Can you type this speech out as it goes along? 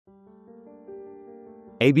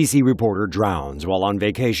ABC reporter drowns while on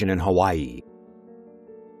vacation in Hawaii.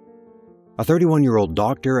 A 31-year-old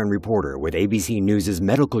doctor and reporter with ABC News'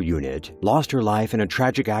 medical unit lost her life in a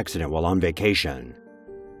tragic accident while on vacation.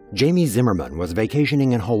 Jamie Zimmerman was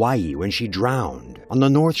vacationing in Hawaii when she drowned on the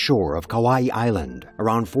north shore of Kaua'i Island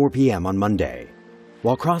around 4 p.m. on Monday.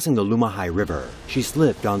 While crossing the Lumahai River, she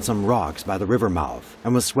slipped on some rocks by the river mouth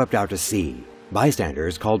and was swept out to sea.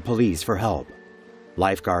 Bystanders called police for help.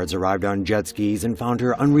 Lifeguards arrived on jet skis and found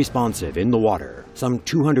her unresponsive in the water, some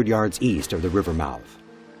 200 yards east of the river mouth.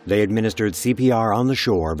 They administered CPR on the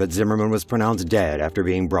shore, but Zimmerman was pronounced dead after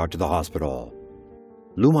being brought to the hospital.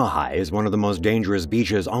 Lumahai is one of the most dangerous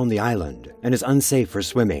beaches on the island and is unsafe for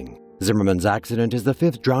swimming. Zimmerman's accident is the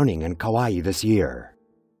 5th drowning in Kauai this year.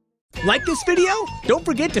 Like this video? Don't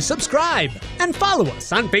forget to subscribe and follow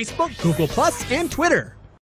us on Facebook, Google+, and Twitter.